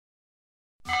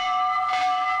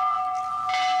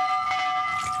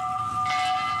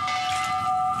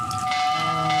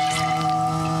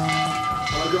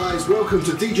guys, welcome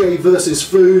to DJ versus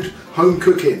Food Home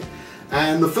Cooking.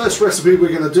 And the first recipe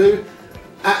we're going to do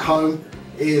at home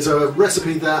is a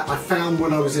recipe that I found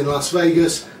when I was in Las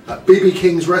Vegas at BB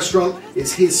King's restaurant.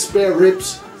 It's his spare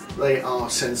ribs. They are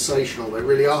sensational, they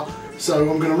really are. So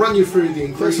I'm going to run you through the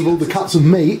ingredients. First of all, the cuts of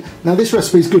meat. Now this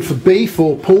recipe is good for beef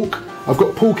or pork. I've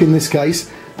got pork in this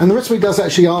case, and the recipe does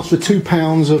actually ask for 2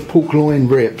 pounds of pork loin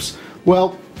ribs.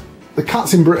 Well, the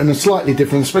cuts in Britain are slightly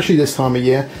different, especially this time of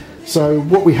year. So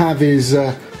what we have is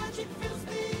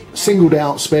singled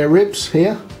out spare ribs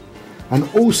here, and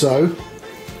also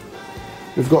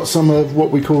we've got some of what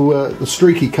we call the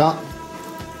streaky cut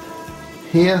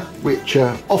here, which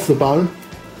off the bone.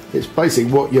 It's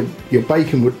basically what your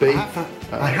bacon would be.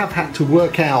 I have had to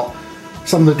work out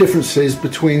some of the differences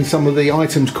between some of the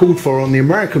items called for on the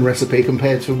American recipe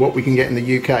compared to what we can get in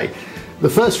the UK. The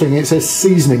first thing, it says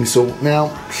seasoning salt.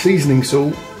 Now, seasoning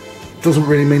salt doesn't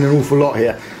really mean an awful lot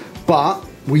here, but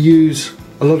we use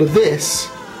a lot of this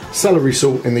celery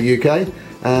salt in the UK,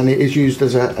 and it is used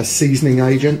as a seasoning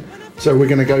agent. So we're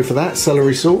going to go for that,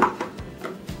 celery salt.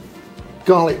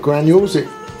 Garlic granules, it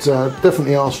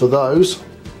definitely asks for those.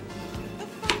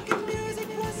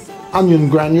 Onion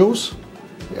granules,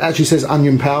 it actually says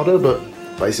onion powder, but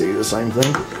basically the same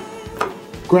thing.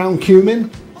 Ground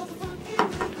cumin.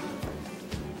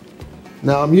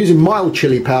 Now I'm using mild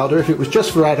chili powder. If it was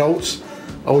just for adults,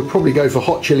 I would probably go for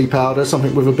hot chili powder,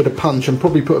 something with a bit of punch, and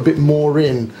probably put a bit more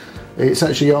in. It's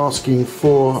actually asking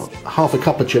for half a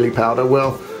cup of chili powder.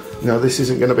 Well, you know, this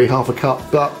isn't going to be half a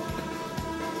cup, but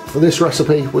for this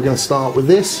recipe we're going to start with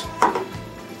this.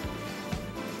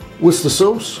 Worcester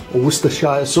sauce, or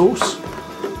Worcestershire sauce.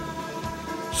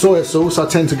 Soya sauce, I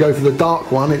tend to go for the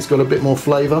dark one, it's got a bit more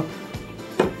flavour.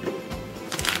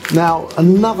 Now,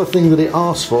 another thing that it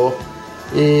asks for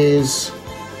is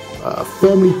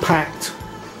firmly packed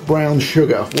brown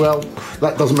sugar. Well,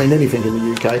 that doesn't mean anything in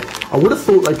the UK. I would have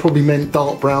thought they probably meant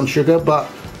dark brown sugar, but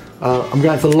I'm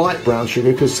going for light brown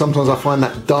sugar because sometimes I find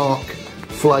that dark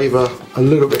flavour a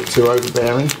little bit too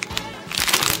overbearing.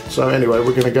 So anyway,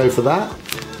 we're going to go for that.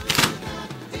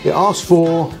 It asks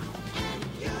for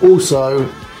also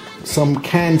some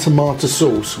canned tomato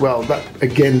sauce. Well, that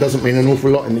again doesn't mean an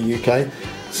awful lot in the UK.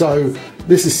 So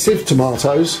this is sieved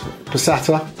tomatoes,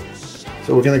 passata.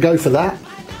 So we're going to go for that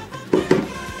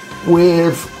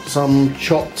with some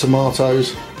chopped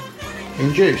tomatoes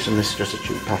in juice, and this is just a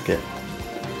cheap packet.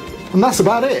 And that's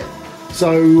about it.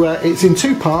 So it's in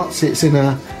 2 parts. It's in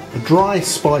a dry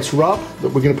spice rub that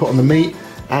we're going to put on the meat,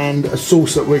 and a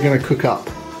sauce that we're going to cook up.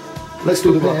 Let's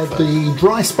do the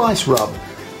dry spice rub.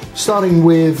 Starting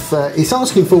with, it's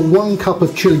asking for 1 cup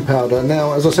of chili powder.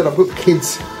 Now, as I said, I've got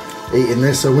kids eating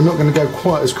this, so we're not going to go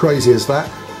quite as crazy as that.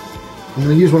 I'm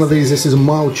going to use one of these. This is a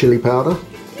mild chili powder.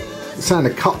 It's saying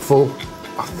a cupful.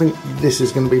 I think this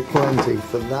is going to be plenty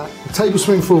for that. A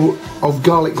tablespoonful of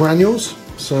garlic granules.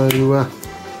 So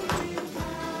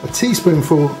a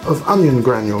teaspoonful of onion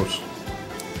granules.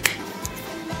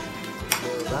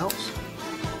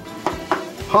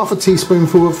 Half a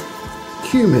teaspoonful of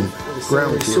cumin,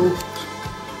 ground cumin.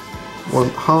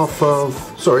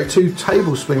 2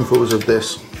 tablespoonfuls of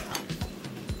this.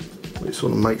 Which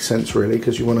sort of makes sense really,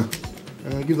 because you want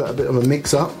to give that a bit of a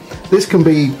mix up. This can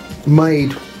be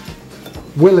made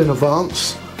well in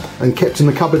advance and kept in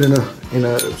the cupboard in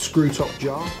a screw top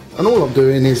jar. And all I'm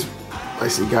doing is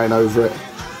basically going over it,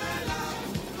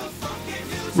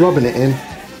 rubbing it in.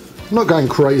 I'm not going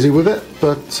crazy with it,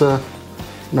 but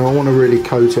no, I want to really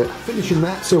coat it. Finishing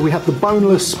that, so we have the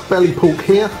boneless belly pork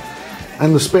here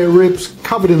and the spare ribs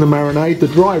covered in the marinade, the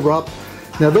dry rub.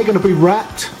 Now they're going to be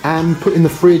wrapped and put in the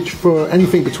fridge for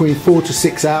anything between 4 to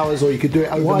 6 hours, or you could do it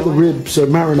overnight. While the ribs are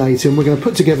marinating, we're going to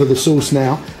put together the sauce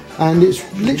now, and it's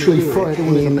literally fried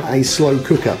in a slow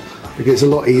cooker because it's a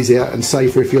lot easier and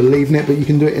safer if you're leaving it, but you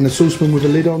can do it in a saucepan with a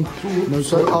lid on.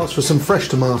 So it asks for some fresh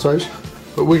tomatoes,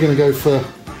 but we're going to go for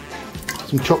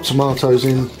some chopped tomatoes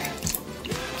in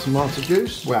tomato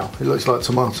juice. Wow, it looks like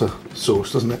tomato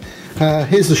sauce, doesn't it?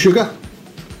 Here's the sugar.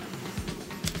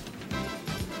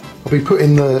 I'll be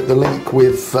putting the link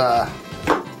with the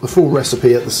full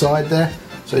recipe at the side there,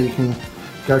 so you can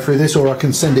go through this, or I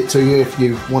can send it to you if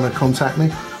you want to contact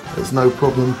me. There's no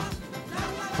problem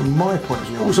from my point of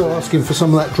view. Also asking for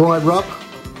some of that dry rub,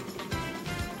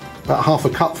 about half a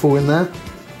cupful in there,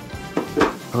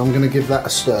 and I'm going to give that a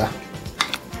stir.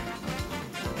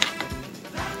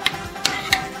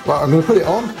 Right, I'm going to put it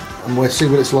on and we'll see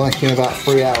what it's like in about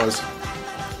 3 hours.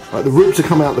 Right, the ribs have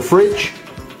come out of the fridge.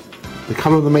 The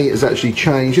colour of the meat has actually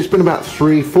changed. It's been about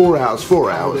 4 hours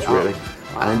really,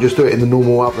 and just do it in the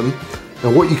normal oven.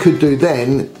 Now what you could do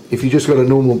then, if you just got a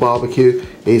normal barbecue,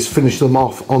 is finish them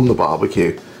off on the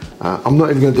barbecue. I'm not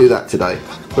even going to do that today.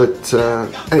 But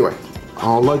anyway,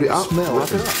 I'll load it up. Smell,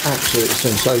 absolutely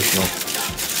sensational.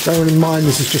 Bearing in mind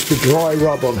this is just a dry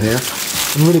rub on here.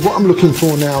 And really what I'm looking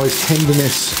for now is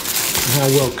tenderness and how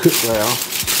well cooked they are.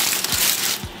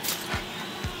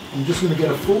 I'm just going to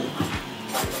get a fork,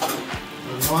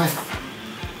 a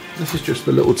knife. This is just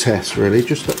a little test really.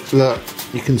 Just look,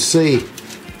 you can see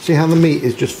how the meat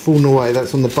is just falling away.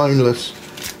 That's on the boneless.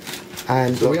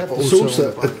 And we have the sauce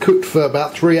that had cooked for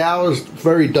about 3 hours,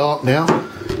 very dark now.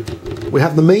 We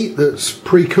have the meat that's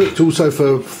pre-cooked also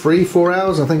for 3-4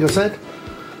 hours, I think I said.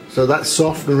 So that's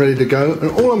soft and ready to go.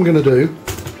 And all I'm going to do,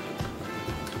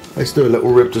 let's do a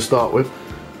little rib to start with.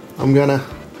 I'm going to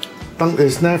dunk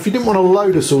this. Now if you didn't want a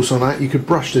load of sauce on that, you could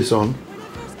brush this on.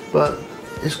 But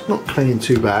it's not cleaning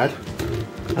too bad.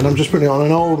 And I'm just putting it on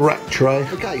an old rack tray.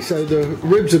 Okay, so the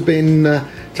ribs have been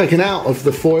taken out of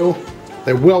the foil.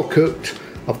 They're well cooked.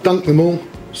 I've dunked them all.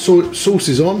 Sauce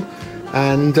is on.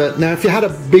 And now if you had a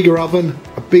bigger oven,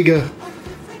 a bigger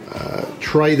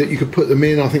tray that you could put them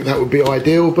in, I think that would be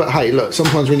ideal. But hey, look,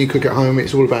 sometimes when you cook at home,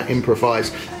 it's all about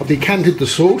improvise. I've decanted the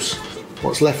sauce,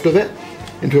 what's left of it,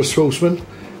 into a saucepan.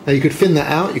 Now you could thin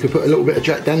that out. You could put a little bit of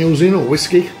Jack Daniels in, or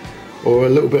whiskey, or a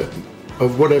little bit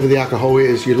of whatever the alcohol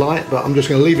is you like. But I'm just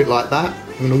going to leave it like that.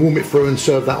 I'm going to warm it through and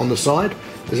serve that on the side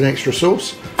as an extra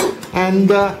sauce.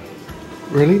 And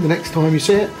really, the next time you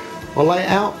see it, I'll lay it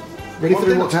out, ready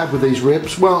for what to have with these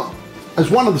ribs. Well, as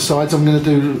one of the sides, I'm going to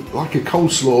do like a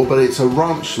coleslaw, but it's a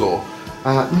ranch slaw.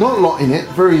 Not a lot in it,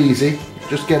 very easy.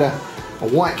 Just get a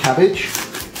white cabbage,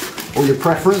 or your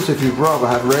preference. If you'd rather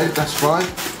have red, that's fine.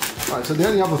 Right, so the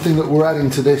only other thing that we're adding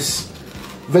to this,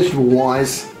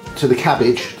 vegetable-wise, to the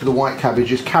cabbage, to the white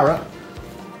cabbage, is carrot.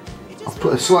 I've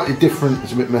put a slightly different,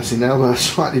 it's a bit messy now, but a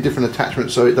slightly different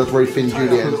attachment so it does very thin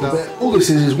juliennes. All this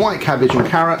is white cabbage and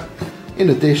carrot in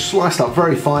a dish, sliced up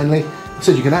very finely. I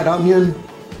said you can add onion,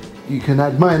 you can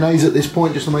add mayonnaise at this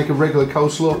point just to make a regular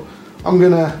coleslaw. I'm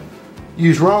going to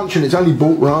use ranch, and it's only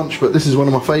bought ranch, but this is one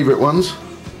of my favourite ones.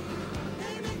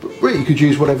 But really you could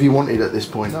use whatever you wanted at this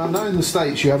point. Now I know in the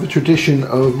States you have a tradition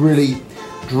of really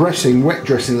wet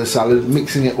dressing the salad,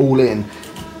 mixing it all in.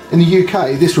 In the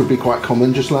UK, this would be quite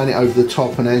common, just laying it over the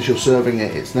top, and as you're serving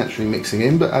it, it's naturally mixing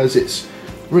in. But as it's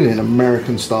really an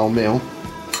American style meal,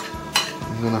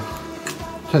 I'm going to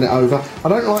turn it over. I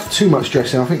don't like too much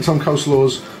dressing. I think some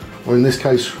coleslaws, or in this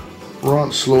case,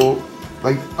 ranch slaw,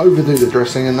 they overdo the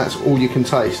dressing and that's all you can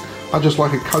taste. I just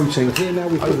like a coating. Here now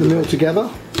we've put the meal together.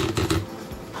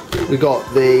 We've got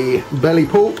the belly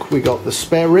pork, we've got the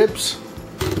spare ribs,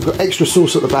 we've got extra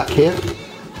sauce at the back here.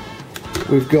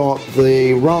 We've got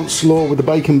the ranch slaw with the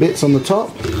bacon bits on the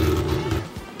top.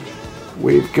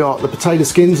 We've got the potato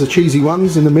skins, the cheesy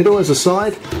ones, in the middle as a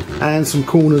side, and some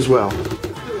corn as well.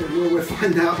 We'll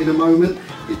find out in a moment.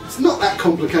 It's not that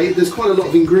complicated. There's quite a lot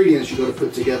of ingredients you've got to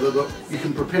put together, but you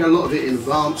can prepare a lot of it in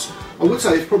advance. I would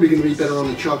say it's probably going to be better on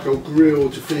the charcoal grill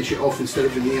to finish it off instead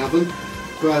of in the oven,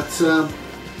 but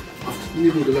I've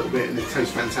nibbled a little bit and it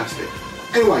tastes fantastic.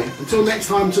 Anyway, until next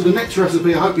time, to the next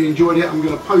recipe. I hope you enjoyed it. I'm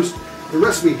going to post the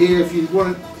recipe here. If you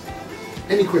want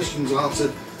any questions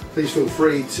answered, please feel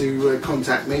free to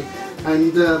contact me.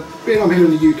 And being I'm here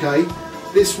in the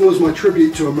UK, this was my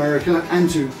tribute to America and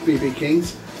to BB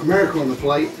King's. America on the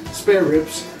plate, spare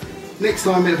ribs. Next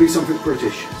time it'll be something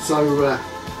British. So,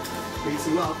 peace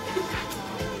and love.